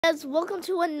Guys, welcome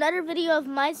to another video of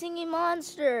My Singing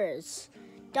Monsters.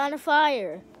 Dawn of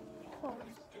Fire.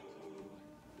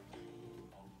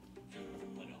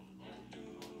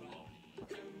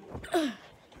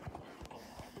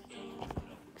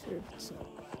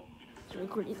 It's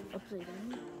recording upside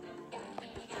down.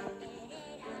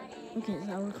 Okay, it's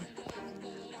not recording.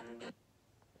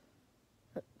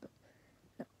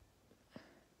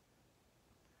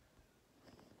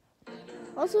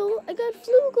 Also, I got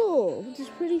Flugel, which is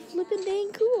pretty flippin'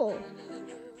 dang cool.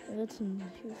 I got some.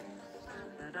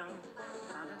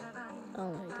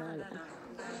 Oh my god.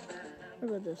 What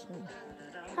about this one?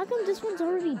 How come this one's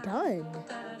already done?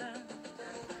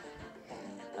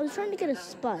 I was trying to get a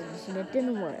sponge and it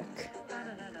didn't work.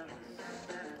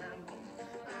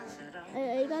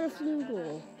 I got a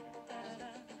Flugel.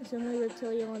 Similar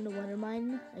reptilian on the Wonder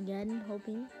Mine. Again,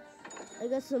 hoping. I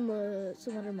got some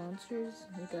other monsters.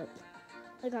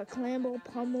 I got Clamble,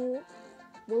 Pummel,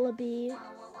 Willoughby,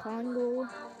 Congo,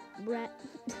 Brat,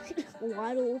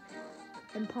 Waddle,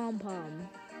 and Pom Pom.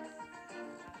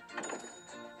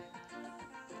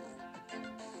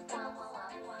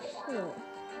 Oh.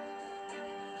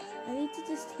 I need to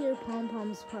just hear Pom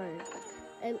Pom's part.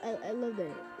 I love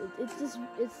it.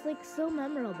 It's like so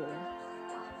memorable.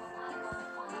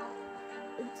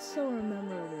 It's so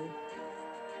memorable.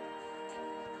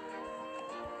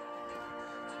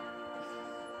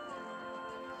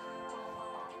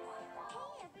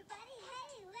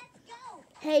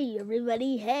 Hey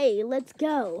everybody, hey, let's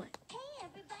go. Hey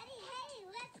everybody, hey,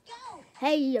 let's go.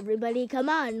 Hey everybody, come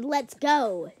on, let's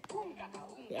go.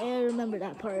 Yeah, I remember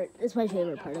that part. It's my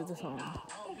favorite part of the song.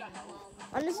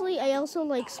 Honestly, I also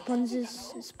like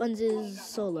Spunz's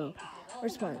solo. Or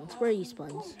Spunz. Where are you,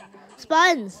 Spunz?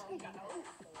 Spunz!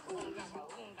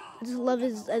 I just love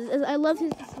I love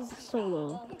his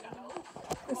solo.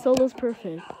 The solo's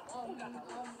perfect.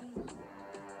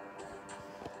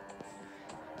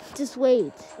 Just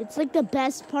wait. It's like the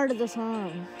best part of the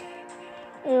song.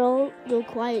 It'll go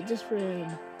quiet just for him.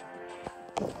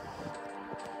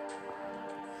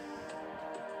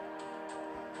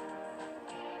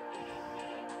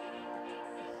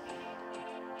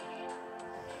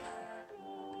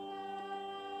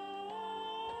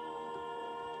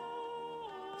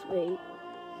 Just wait.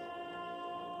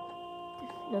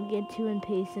 Don't get too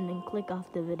impatient and click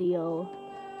off the video.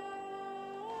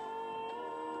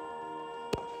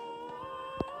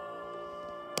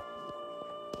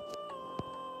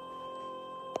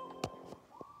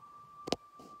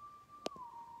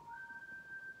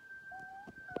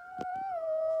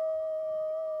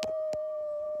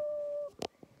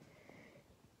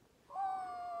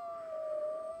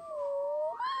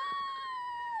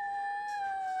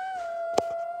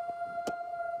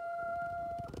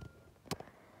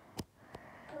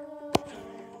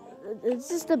 It's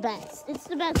just the best. It's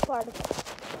the best part of it.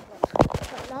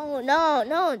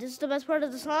 No. This is the best part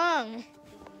of the song.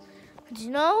 Did you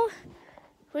know?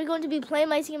 We're going to be playing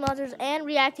My Singing Monsters and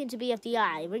reacting to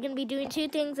Bfdi. We're going to be doing two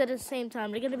things at the same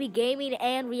time. We're going to be gaming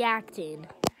and reacting.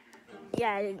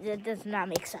 Yeah, it does not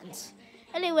make sense.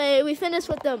 Anyway, we finished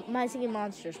with the My Singing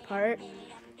Monsters part.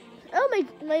 Oh,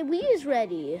 my Wii is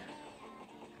ready.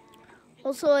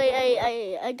 Also,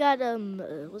 I got,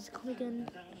 what's it called again?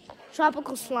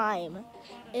 Tropical slime.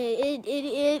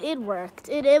 It worked.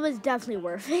 It was definitely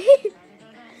worth it.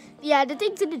 Yeah, the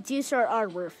things in the juice are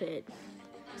worth it.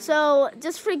 So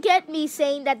just forget me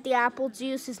saying that the apple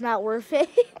juice is not worth it.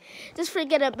 Just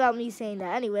forget about me saying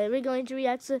that. Anyway, we're going to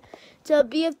react to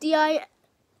Bfdi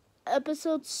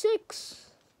episode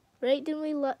 6. Right? Didn't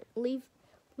we leave?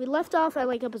 We left off at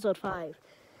like episode 5.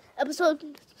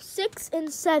 Episode 6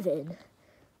 and 7.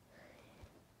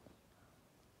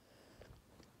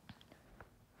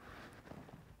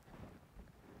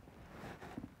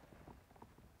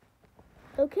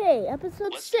 Okay,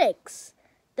 episode 6,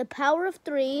 The Power of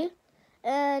 3,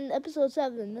 and episode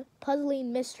 7,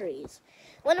 Puzzling Mysteries.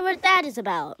 Wonder what that is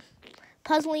about.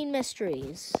 Puzzling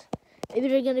mysteries. Maybe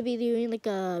they're gonna be doing like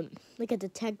a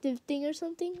detective thing or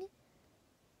something.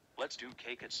 Let's do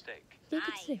cake at steak. Cake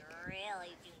at steak. I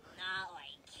really do not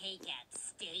like cake at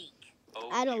steak. Oh,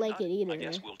 I don't like it either. I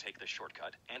guess we'll take the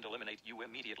shortcut and eliminate you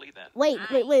immediately then. Wait.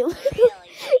 Really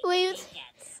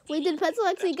Wait, did Pencil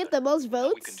actually get the most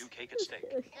votes? We can do cake at steak.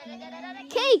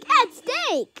 Cake at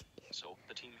steak! So,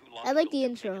 the team who lost I like will the do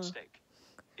intro. Cake at steak.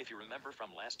 If you remember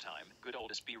from last time, good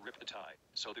old SB ripped the tie,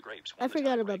 so the grapes I won the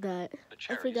forgot tie about break. that. The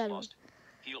cherries forgot. lost.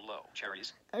 Heel low,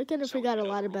 cherries. I kind of So forgot a you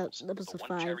know lot the about rules. episode The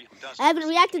one 5. cherry who doesn't I haven't receive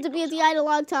reacted to cake goes Bfdi home. in a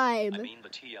long time. I mean the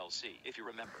TLC, if you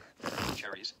remember.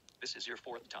 Cherries, this is your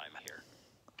 4th time here.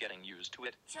 Getting used to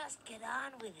it. Just get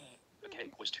on with it. The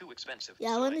cake was too expensive. Yeah,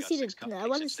 I so want to got see 6 the. I cupcakes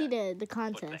want to see instead. the But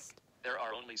think, contest. there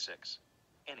are only 6.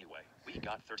 Anyway, we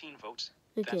got 13 votes.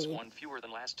 That's Okay. 1 fewer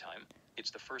than last time.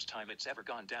 It's the first time it's ever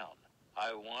gone down.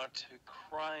 I want to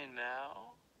cry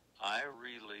now. I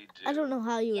really do. I don't know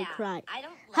how you Yeah, would cry. I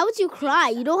don't How would you like cry?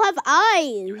 You pizza. don't have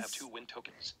eyes. You have 2 win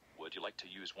tokens. Would you like to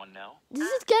use one now? Does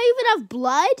this guy even have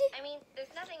blood? I mean, there's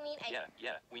nothing mean.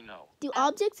 Yeah, we know. Do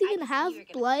objects I even just have knew you were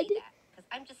gonna blood? say that, 'cause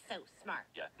I'm just so smart.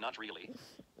 Yeah, not really.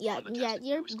 Yeah, On the yeah, test,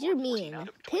 you're you scored you're 14 mean. out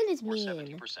of Pin 20, is or mean.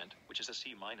 70%, which is a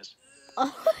C minus.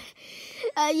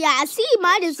 Oh, yeah, C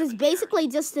minus is basically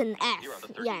just an F. Here are the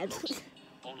 13 Yeah, votes.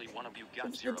 Only one of you got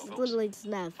it's 0 votes. literally just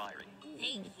an F. Fiery.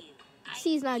 Thank you.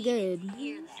 C's not good.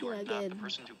 Hear that. It's You are not not the good.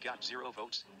 person who got 0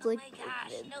 votes. Like, Oh my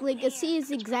gosh, no like a C is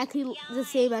fair. exactly the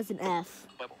same as an F.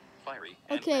 Bubble, Fiery,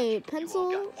 and Okay, Matt,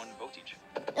 pencil. You all got 1 vote each.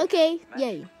 Okay, Matt,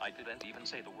 yay. I didn't even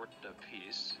say the word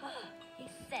piece. He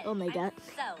said, Oh my God. I'm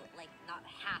so, like, not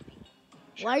happy.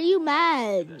 Why are you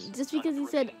mad? This. Just None because of he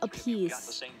the said remaining a 2 of you got the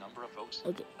piece. same number of votes.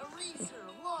 Okay. Eraser,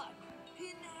 look.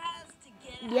 Pin has to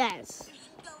get out. Yes. If she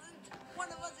doesn't, one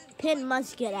of us is Pin going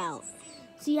must to get be out. seen.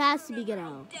 C has to be get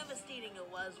Remember out. how devastating it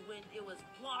was when it was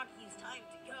Blocky's time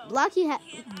to go.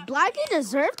 Blocky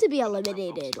deserved to be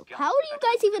eliminated. How are you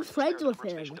guys even friends with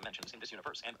him? Dimensions in this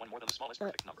universe, and one more than the smallest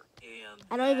perfect number. And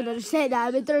I don't even understand that.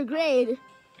 I'm in 3rd grade.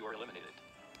 You are eliminated.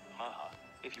 Haha.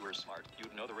 If you were smart,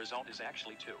 you'd know the result is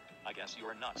actually 2. I guess you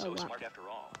are not so Oh, wow. smart after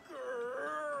all.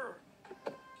 Grrr.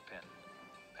 Pen.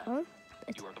 Huh?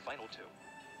 You are the final 2.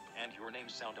 And your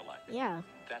names sound alike. Yeah.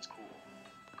 That's cool.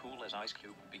 Cool as Ice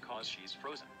Cube because she's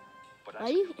frozen. But Why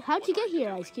you? How'd you what get are here,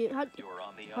 doing? Ice Cube? How? You're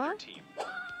on the Huh? other team.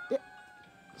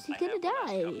 She's I gonna have the last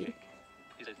die. cupcake.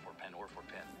 Is it for Pen or for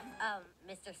Pen?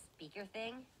 Mr. Speaker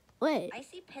thing, Wait. I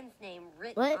see Pen's name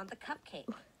written What? on the cupcake.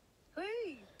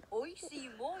 Hey, I see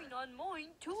mine on mine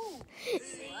too.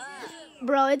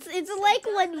 Bro, it's like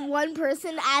when one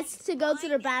person asks to go to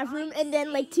the bathroom and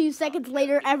then like 2 seconds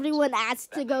later everyone asks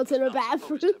to go to the Not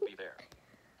bathroom. supposed to be there.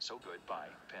 So goodbye,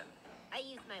 Pen. I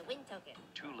used my win token,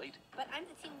 Too late. but I'm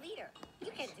the team leader.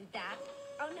 You can't do that.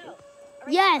 Oh no.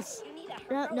 Yes. You need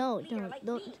a No, heroic no, leader no, like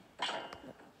don't. me.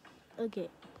 Okay.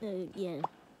 Yeah.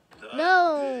 That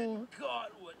No. pig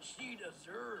got what she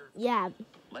deserved. Yeah.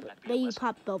 Let that be But a you lesson.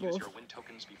 pop Use bubbles. your win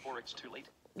tokens before it's too late.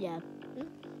 Yeah.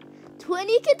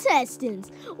 20 contestants.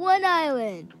 1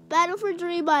 island. Battle for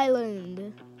Dream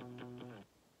Island.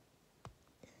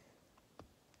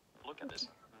 Look at this.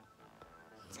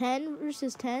 10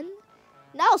 versus 10?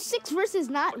 No, 6 versus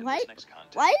 9. But in Why? this next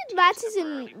contest, Why did teams Matt's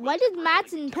temporarily why will did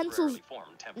Matt's temporarily- and Pencil's temporarily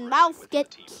form temporarily mouth within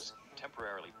get? the teams.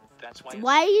 Temporarily. That's why it's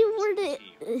Why teams were of the?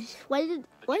 teams. Why did? The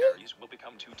What? cherries will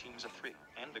become 2 teams of 3,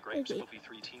 and the grapes Okay. will be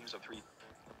 3 teams of 3.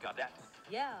 Got that?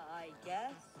 Yeah, I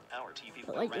guess. Our TV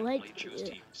will What- randomly what- choose uh,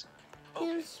 teams. It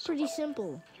Okay, was so pretty Bubble,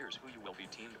 simple. here's who you will be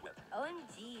teamed with.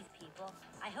 OMGs, people.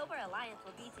 I hope our alliance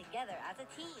will be together as a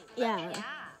team. Yeah. Yeah.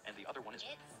 And the other one is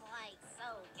It's like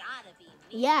so gotta be me.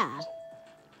 Yeah.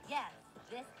 Yes,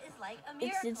 this is like a It's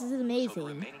miracle. this is So the amazing.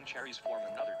 remaining cherries form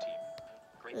another team.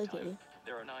 Grape Okay. time.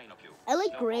 There are 9 of you. I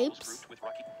like Snowballs grapes. grouped with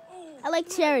Rocky. I like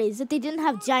cherries. If they didn't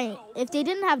have giant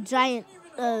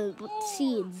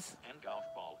seeds. And golf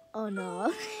ball. Oh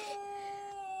no.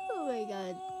 Oh my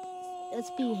god.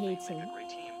 SB hates Make him. a great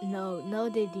team. No,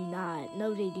 they do not.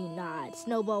 No, they do not.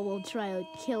 Snowball will try to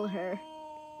kill her.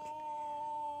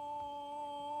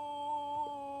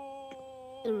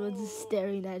 Everyone's just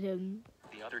staring at him.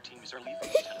 The other teams are leaving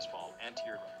the tennis ball and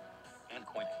teardrop and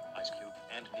coin, ice cube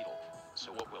and needle.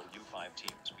 So what will you 5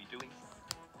 teams be doing?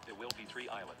 There will be 3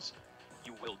 islands.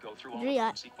 You will go through all of 3 them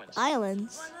in sequence.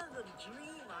 islands. One of the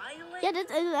Dream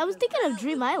Islands? Yeah, I was thinking of That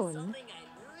Dream would be Island. Something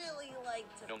I'd really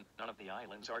like to. No, none of the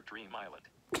islands are Dream Island.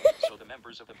 So the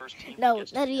members of the first team No,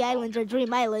 gets to none of be the involved islands in are Dream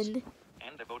teams. Island.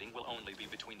 And the voting will only be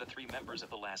between the 3 members of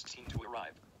the last team to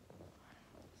arrive.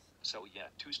 So yeah,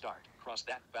 to start, cross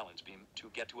that balance beam to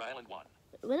get to Island 1.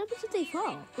 What happens if they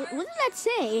fall? What did that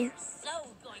say? You're so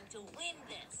going to win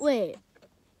this. Wait,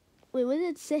 what did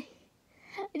it say?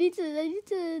 I need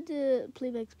to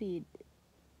playback speed.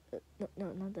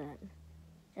 No, not that.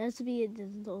 It has to be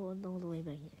all the way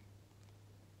back here.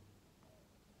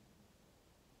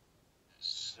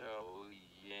 So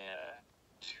yeah,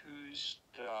 to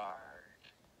start,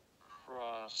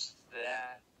 cross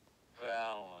that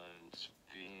balance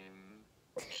beam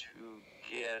to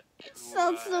get to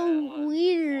Sounds so Island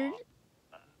weird. 1.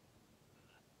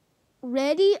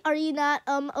 Ready? Are you not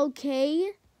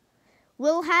okay?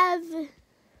 We'll have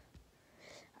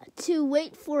to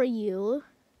wait for you.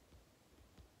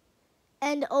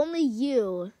 And only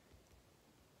you.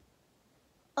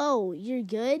 Oh, you're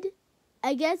good?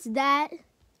 I guess that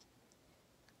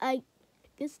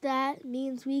Guess that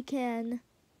means we can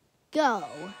go.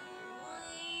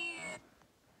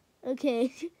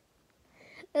 Okay.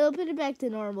 I'll put it back to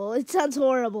normal. It sounds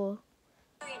horrible.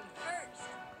 We're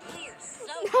so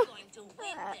going to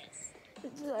win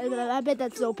this. I bet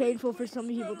that's so painful for some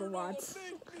people to watch.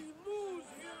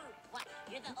 What?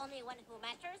 You're the only one who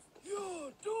matters? Yeah,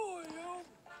 I am.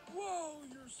 Wow,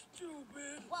 you're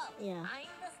stupid. Whoa, Yeah. I'm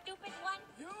the stupid one?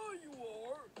 Yeah, you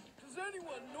are. Because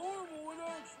anyone normal would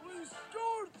actually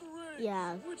start the race.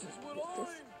 Yeah. Which is what I'm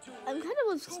doing. I'm kind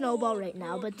of with Snowball right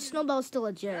now, but Snowball's still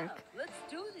a jerk. Let's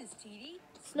do this, TD.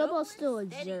 Snowball's still a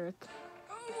jerk.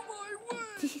 Out of my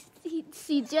way.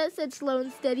 He just said slow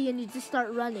and steady and you just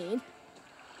start running.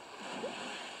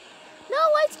 No,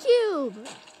 Ice Cube!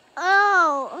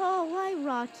 Oh, why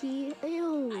Rocky?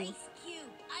 Ew. Ice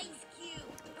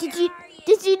Cube.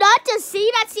 Did you not just see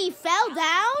that she fell down?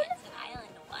 Island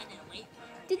one and wait for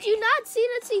her. Did you not see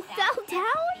that she fell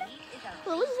down?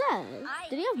 What was that?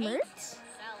 Did he have merch? So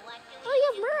what do Oh,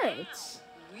 he have merch.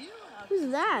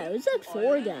 Who's that? It was that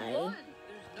 4 guy. There's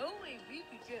no way we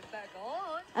could get back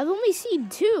on. I've only seen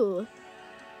 2.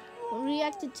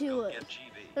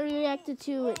 Reacted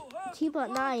to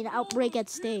Teapot 9 outbreak at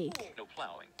stake. No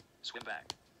plowing. Swim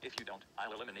back. If you don't,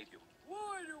 I'll eliminate you.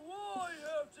 Why do I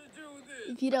have to do this?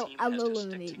 If you don't, Team I'll has to stick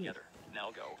eliminate you. together.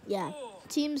 Now go. Yeah,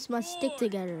 teams must stick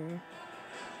together.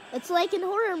 It's like in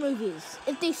horror movies.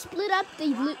 If they split up, they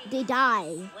die,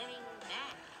 swimming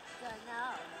back?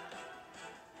 Dunno.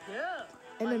 Yeah.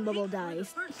 and then Bubble We're the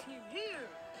dies. first team here.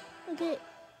 Okay,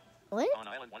 what? On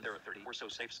Island 1 there are 30 or so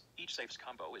safes. Each safe's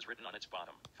combo is written on its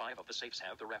bottom. 5 of the safes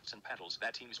have the rafts and paddles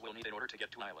that teams will need in order to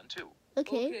get to Island 2.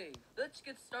 Okay. Okay, let's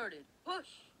get started. Push.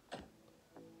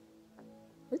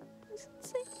 What does it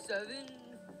say? 7,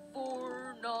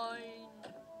 4, 9.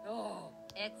 Oh,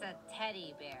 It's a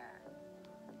teddy bear.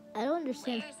 I don't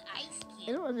understand. Where's Ice Cube?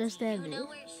 I don't understand Do you it. know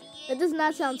where she That is? does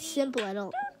not sound simple at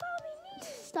all.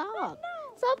 Stop.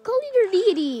 Stop calling her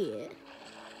needy.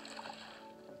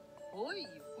 boy,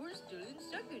 we're still in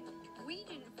second. We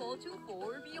didn't fall too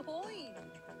far behind.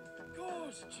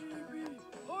 Gosh, Chibi,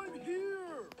 I'm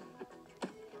here.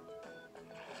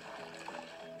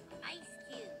 Ice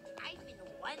Cube, I've been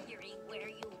wondering where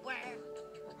you were.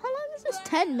 How long is this?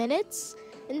 10 minutes?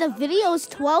 And the video is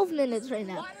 12 minutes right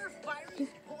now. Water fire's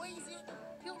poison.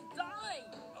 He'll die.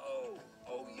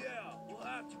 Oh yeah, we'll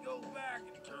have to go back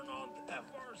and turn on the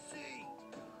FRC.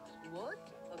 What?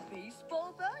 A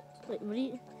baseball bat? Wait, what do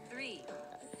you... 3,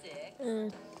 6, Uh,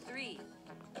 3.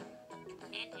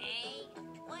 An egg?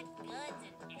 What good's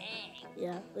an egg?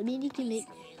 yeah. I mean, you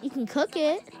can cook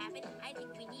it. What's happened? I think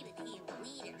we need a team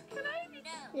leader.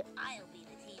 No, Yeah. I'll be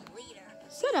the team leader.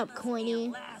 Shut up,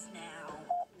 Coiny. Last now.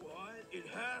 What? It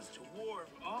has to warm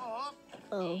up.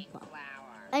 Oh, Big wow.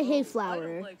 flower. I hate I Flower.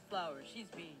 don't like Flower. She's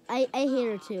mean. I hate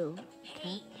her too.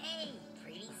 Hey,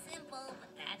 pretty simple, but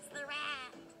that's the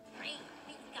raft. Great,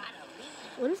 we've got a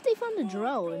lead. What if they found a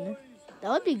drone? That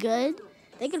would be good.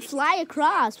 They could fly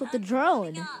across with the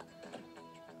drone. Up.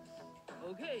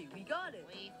 Okay, we got it.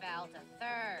 We fell to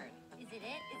third. Is it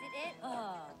it?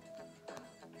 Ah,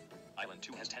 Island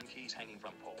 2 has 10 keys hanging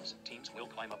from poles. Teams will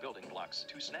climb up building blocks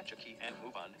to snatch a key and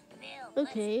move on. Bill,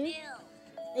 Okay. let's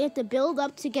build. They have to build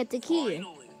up to get the key.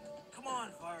 Finally. Come on,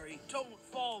 Fiery. Don't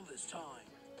fall this time.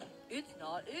 it's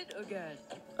not it again.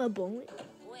 A boy.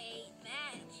 Wait,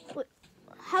 match.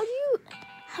 How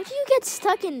do you get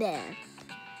stuck in there?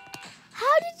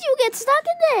 How did you get stuck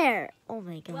in there? Oh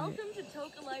my god. Welcome to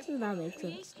Toka Life. Does not make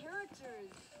Create sense. characters,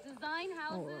 design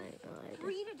Oh houses, my god.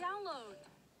 free to download.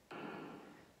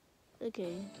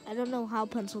 Okay. I don't know how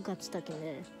Pencil got stuck in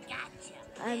there.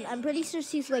 Gotcha. I'm pretty sure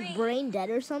she's like brain dead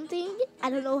or something. I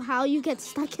don't know how you get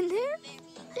stuck in there.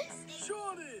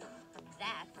 Shot it.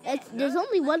 That's There's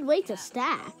only one way to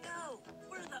stack. No,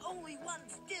 we're the only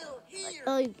ones still here.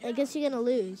 Oh, I guess you're gonna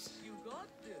lose. You got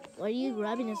this. Why are you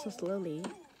grabbing it so slowly?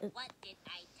 what did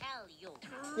I tell you?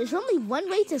 There's only one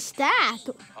way to stack.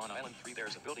 On Island 3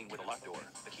 there's a building with a locked door.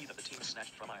 The key that the team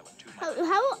snatched from Island 2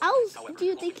 How else do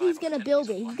you think he's gonna build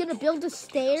it? He's gonna build a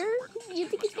stair? You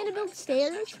think he's gonna build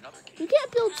stairs? You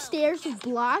can't build stairs with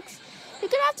blocks. You're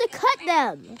gonna have to cut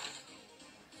them.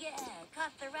 Yeah,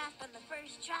 caught the raft on the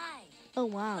first try. Oh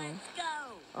wow. Let's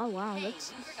go. Oh wow. Hey,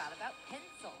 That's. we forgot about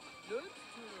Pencil. Let's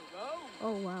turn around.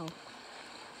 Oh wow.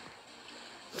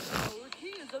 Our key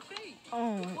is a fake.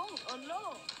 Oh. It won't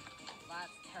unlock.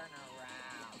 Let's turn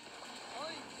around.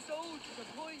 I'm so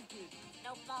disappointed.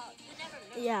 No fault. You never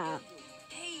learn. Yeah.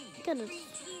 Hey, Gotta- 3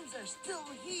 teams are still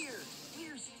here.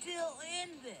 We're still in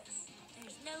this.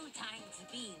 There's no time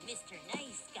to be Mr.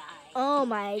 Nice Guy. Oh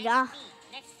my god.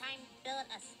 Next time, build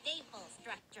a staple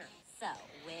structure. So,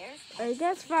 where's I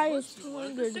guess fire is Must be one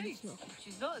of the 200. saints.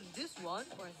 She's not in this one.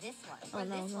 Or this one. Oh, Or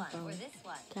no, this not one. Or that this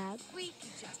one. Cat. We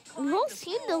could just We've climb all the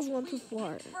seen pole. those ones We before.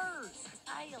 went first.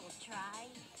 I'll try.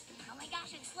 Oh my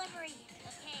gosh, it's slippery.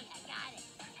 Okay, I got it.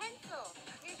 Pencil,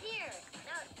 you're here.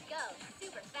 Now let's go.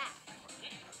 Super fast.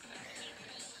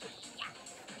 Yeah.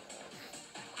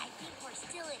 I think we're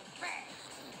still in first.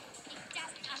 It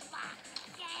just unlocked.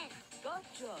 Yes.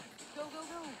 Gotcha. Go, go,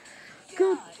 go.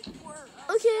 Good. Yeah, it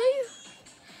worked. Okay.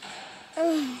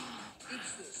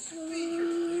 It's the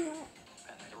speaker.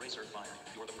 And the racer fired.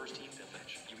 You're the first team to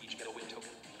finish. You each get a win token.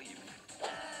 Leave.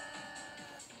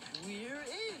 We're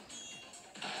in.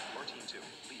 Or team 2.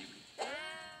 Leave.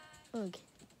 Okay.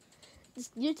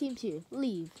 Your team 2.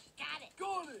 Leave. Got it.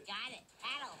 Got it. Got it.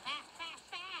 Paddle. Fast, fast,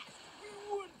 fast. We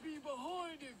wouldn't be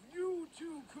behind if you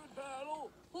two could battle.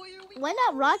 Why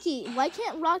not Rocky? Why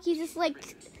can't Rocky just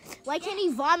like... Why can't he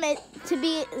vomit to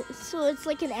be... So it's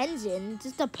like an engine,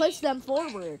 just to push them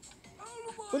forward?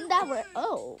 Wouldn't that work?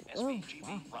 Oh. SBGB.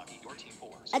 Wow. Rocky, your team 4.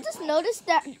 I just noticed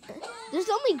that there's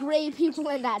only gray people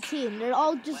in that team. They're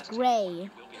all just gray. You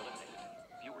will be eliminated.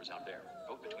 Viewers out there,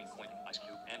 vote between Coin, Ice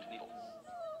Cube, and Needle.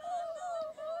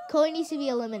 Coin needs to be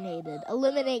eliminated.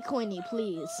 Eliminate Coiny,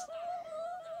 please.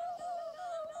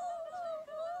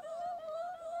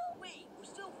 Wait, we're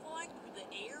still flying through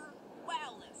the air?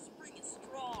 Wow, that spring is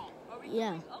strong. Are we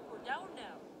Yeah. going up or down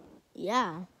now?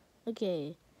 Yeah.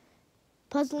 Okay.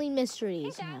 Puzzling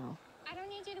mysteries Hey, Dad. now. I don't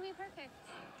need you to be perfect.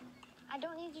 I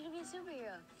don't need you to be a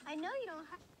superhero. I know you don't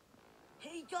have.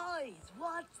 Hey guys,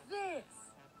 watch this.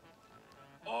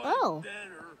 Oh,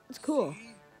 Better. that's cool.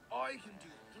 See? I can do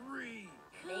 3.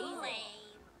 Lame.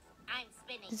 I'm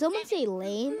spinning. Did someone 7. say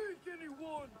lame? Think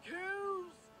anyone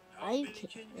cares? How I many ca-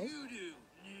 can yes. you do,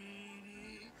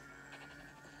 Needy?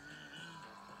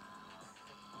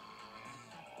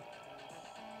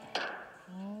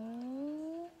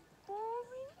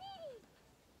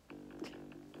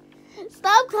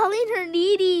 Stop calling her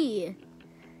needy.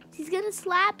 She's gonna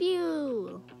slap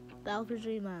you. Battle for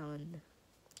Dream Island.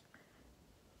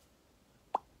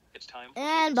 It's time.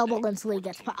 And for Bubble the Gun Sleigh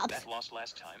gets team popped. That lost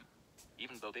last time.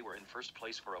 Even though they were in first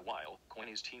place for a while,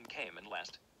 Coiny's team came in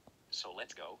last. So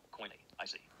let's go, Coiny,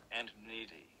 Icy, and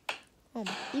Needy. Oh,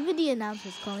 even the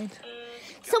announcer's calling her.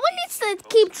 Someone needs to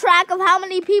keep track of how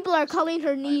many people are calling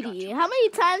her needy. How many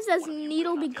times has One of you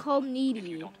Needle will been not get called one. If needy?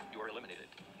 you don't, you are eliminated.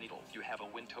 Needle, you have a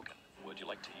win token. Would you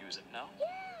like to use it now? Yeah.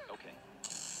 Okay.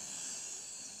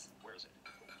 Where is it?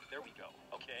 There we go.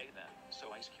 Okay then.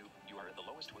 So Ice Cube, you are the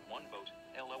lowest with 1 vote.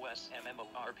 LOS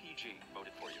MMORPG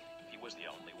voted for you. He was the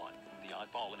only one. The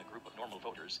oddball in a group of normal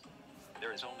voters.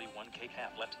 There is only 1 cake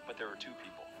half left, but there are 2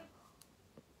 people.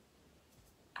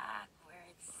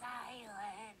 Awkward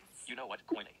silence. You know what,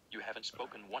 Coiny? You haven't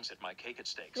spoken once at my cake at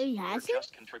stakes. He You're hasn't?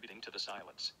 just contributing to the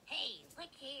silence. Hey, look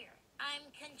here. I'm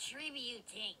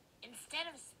contributing. Instead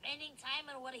of spending time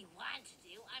on what I want to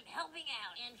do, I'm helping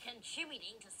out and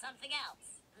contributing to something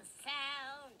else. The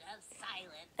sound of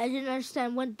silence. I didn't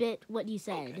understand one bit what you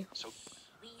said. Okay, so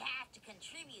We have to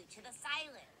contribute to the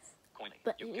silence. Coiny,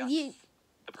 But you got you,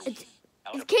 the proof. Out it's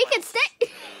of the cake and silence.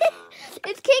 steak.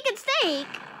 It's cake and steak.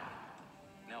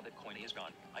 Now that Coiny is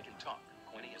gone, I can talk.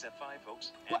 Coiny is at 5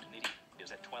 votes, and What? Needy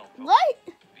is at 12 votes. What?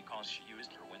 Because she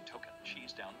used her win token,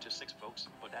 she's down to 6 votes,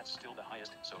 but that's still the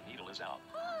highest, so Needle is out.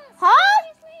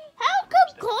 Huh? How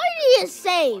come Coiny is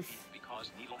safe? Because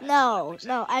Needle has No, slept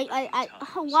no, exactly 13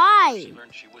 times. why? She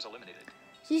learned she was eliminated.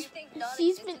 She's You think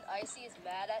she's been non-existent Icy is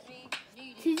mad at me?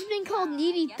 Needy. she's been called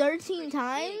needy 13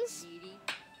 times. Needy.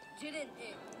 Didn't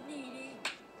it, Needy?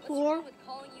 What's 4, wrong with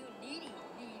calling you needy,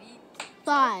 Needy?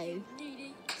 5,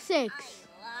 Needy. 6,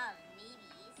 I love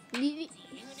needies. needy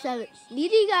Do you know 7. where she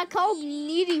Needy got called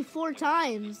needy 4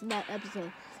 times in that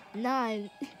episode. 9.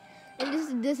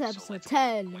 And this So episode let's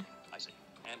 10, Coiny, Icy,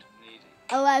 and Needy.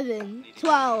 11,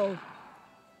 12,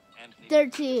 And Needy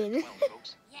 13. 12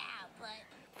 votes. Yeah, but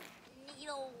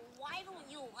Needle, why don't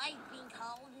you like being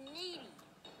called needy?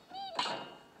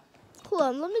 Hold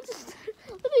on, let me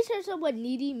search up what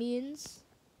needy means.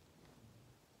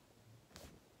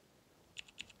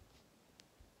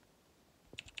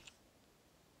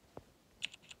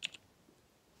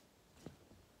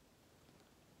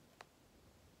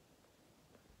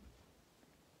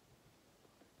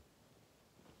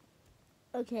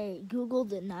 Okay, Google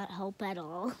did not help at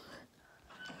all.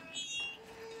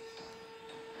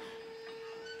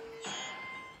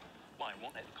 Why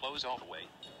won't it close all the way?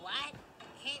 What?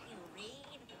 Can't you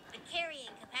read? The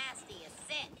carrying capacity is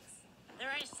 6. There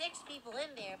are 6 people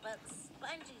in there, but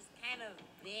Sponge is kind of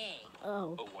big.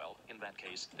 Oh, Oh well, in that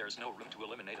case, there's no room to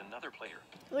eliminate another player.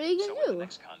 what are you So gonna in the do?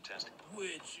 next contest,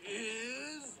 Which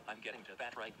is... I'm getting to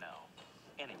that right now.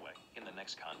 Anyway, in the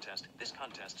next contest, this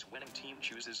contest's winning team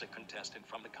chooses a contestant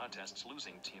from the contest's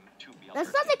losing team to be on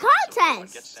That's their not the team. So everyone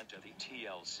contest. gets sent to the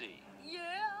TLC. Yeah.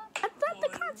 That's not the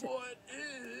But contest. what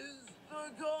is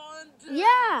the contest?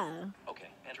 Yeah. Okay,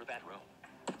 enter that room.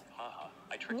 Haha,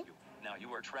 I tricked you. Now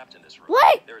you are trapped in this room.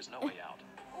 What? There is no way out.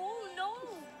 Oh no!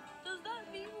 Does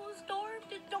that mean we'll starve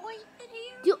to die in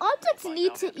here? Do objects Find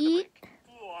need out to after the eat? break.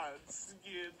 Blood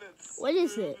skin that's What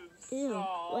is smooth it? and Ew.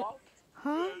 soft. What? Huh?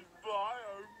 And by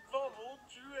our bubble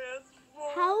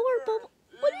transformer. How are bubble?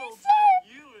 What It'll did he say? turn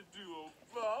you into a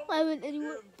bubble. Why would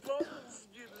anyone? And bubble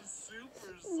skin is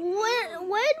super smooth. When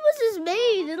was this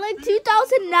made? In like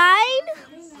 2009?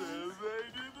 He says I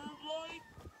didn't like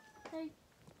it.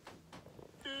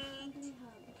 He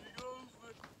goes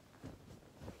there.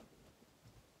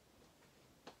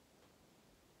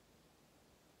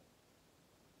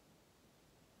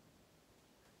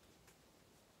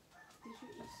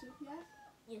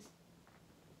 Yes.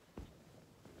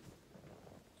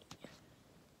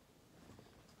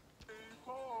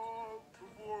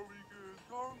 Before we could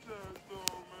contact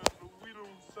them, and we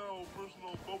don't sell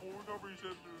personal bubble recovery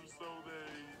centers, so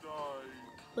they died.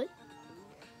 What?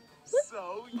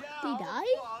 So yeah, They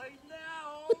died? bye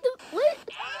now. What the? What?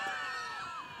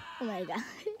 Oh my god.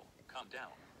 Calm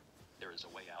down. There is a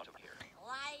way out of here.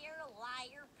 Liar,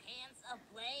 liar, pants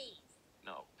ablaze.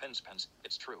 No, Pens,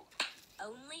 it's true.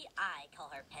 Only I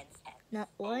call her Pence. Not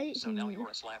Oh, what? so now you're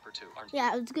a slapper too, aren't you?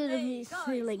 Yeah, it's good if Hey, you say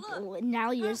guys, like look. now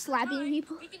you're slapping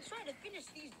people. We can try to finish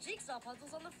these jigsaw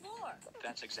puzzles on the floor.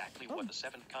 That's exactly what the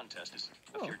 7th contest is.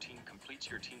 If your team completes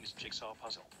your team's jigsaw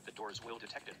puzzle, the doors will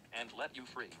detect it and let you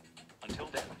free. Until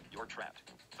then, you're trapped.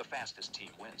 The fastest team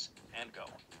wins. And go.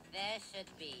 This should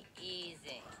be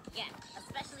easy. Yeah,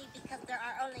 especially because there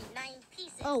are only 9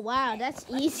 pieces. Oh wow, that's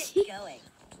Let's easy. get going.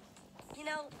 You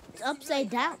know, It's upside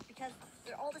down. because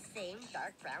they're all the same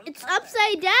dark brown It's color.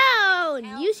 upside down.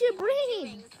 Tell Use your you we're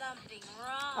brain. doing something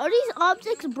wrong. Are these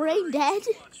objects brain dead?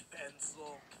 Much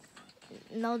pencil.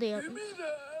 No, they Give aren't. me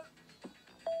that.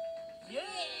 Yeah.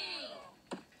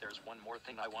 There's one more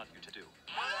thing I want you to do.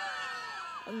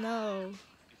 No.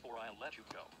 Before I let you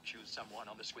go, choose someone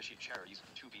on the squishy cherries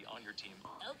to be on your team.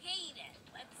 Okay then,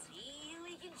 let's see who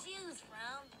we can choose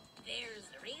from. There's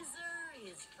Razor,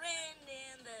 his friend,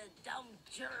 and the dumb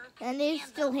jerk. And they the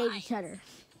still hate lion. each other.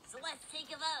 So let's take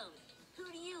a vote.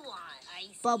 Who do you want,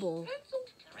 Icy? Bubble.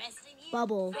 The rest of you?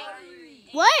 Bubble. Fiery.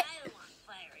 What? I don't want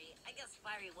Fiery. I guess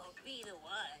Fiery won't be the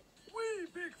one. We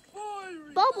pick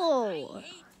fiery. Bubble. I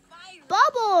hate Fiery.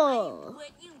 Bubble. Why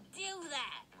would you do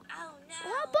that? Oh no.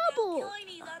 What Bubble? Now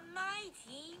Coiny's on my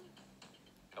team.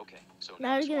 Okay, so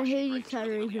Now it's they're gonna Squishy hate Grapes each other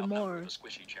really even outnumber more. the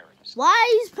squishy cherries.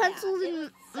 Why is Yeah, pencils it in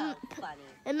was so funny.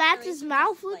 and Max's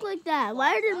mouth look like that?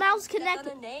 Why are their mouths Step on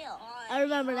connected? a nail. I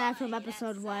remember that from That's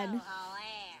episode so 1. hilarious.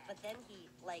 But then he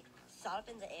shot up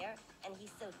in the air and he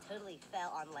so totally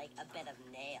fell on a bed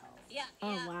of nails. Yeah,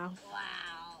 Oh, yeah. wow.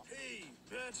 Wow. Hey,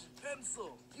 Betch,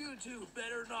 Pencil, you two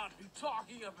better not be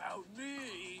talking about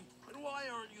me. And why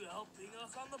aren't you helping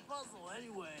us on the puzzle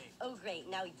anyway? Oh great,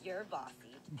 now you're bossy.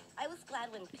 I was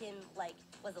glad when Pim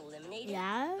was eliminated.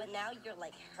 Yeah? But now you're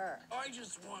like her. I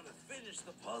just want to finish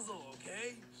the puzzle,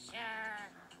 okay? Sure.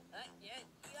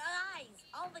 Guys,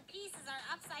 all the pieces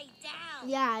are upside down.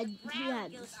 Yeah, The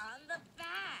brown yeah. goes on the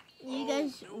back. You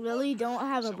guys really don't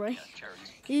have a So, brain. yeah, cherries,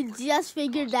 You keywords, just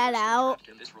figured that monsters out. trapped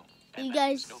in this room. And You that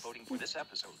means guys- no voting for this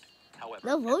episode. However,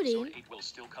 No voting? episode 8 will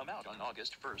still come out on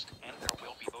August 1st, and there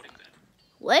will be voting then.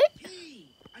 What? Hey,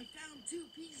 I found 2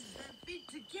 pieces that fit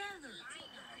together.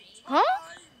 Huh?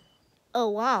 Oh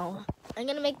wow. I'm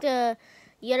gonna make the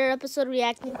other episode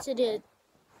reacting to the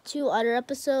 2 other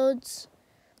episodes.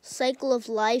 Cycle of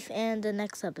Life and the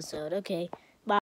next episode. Okay.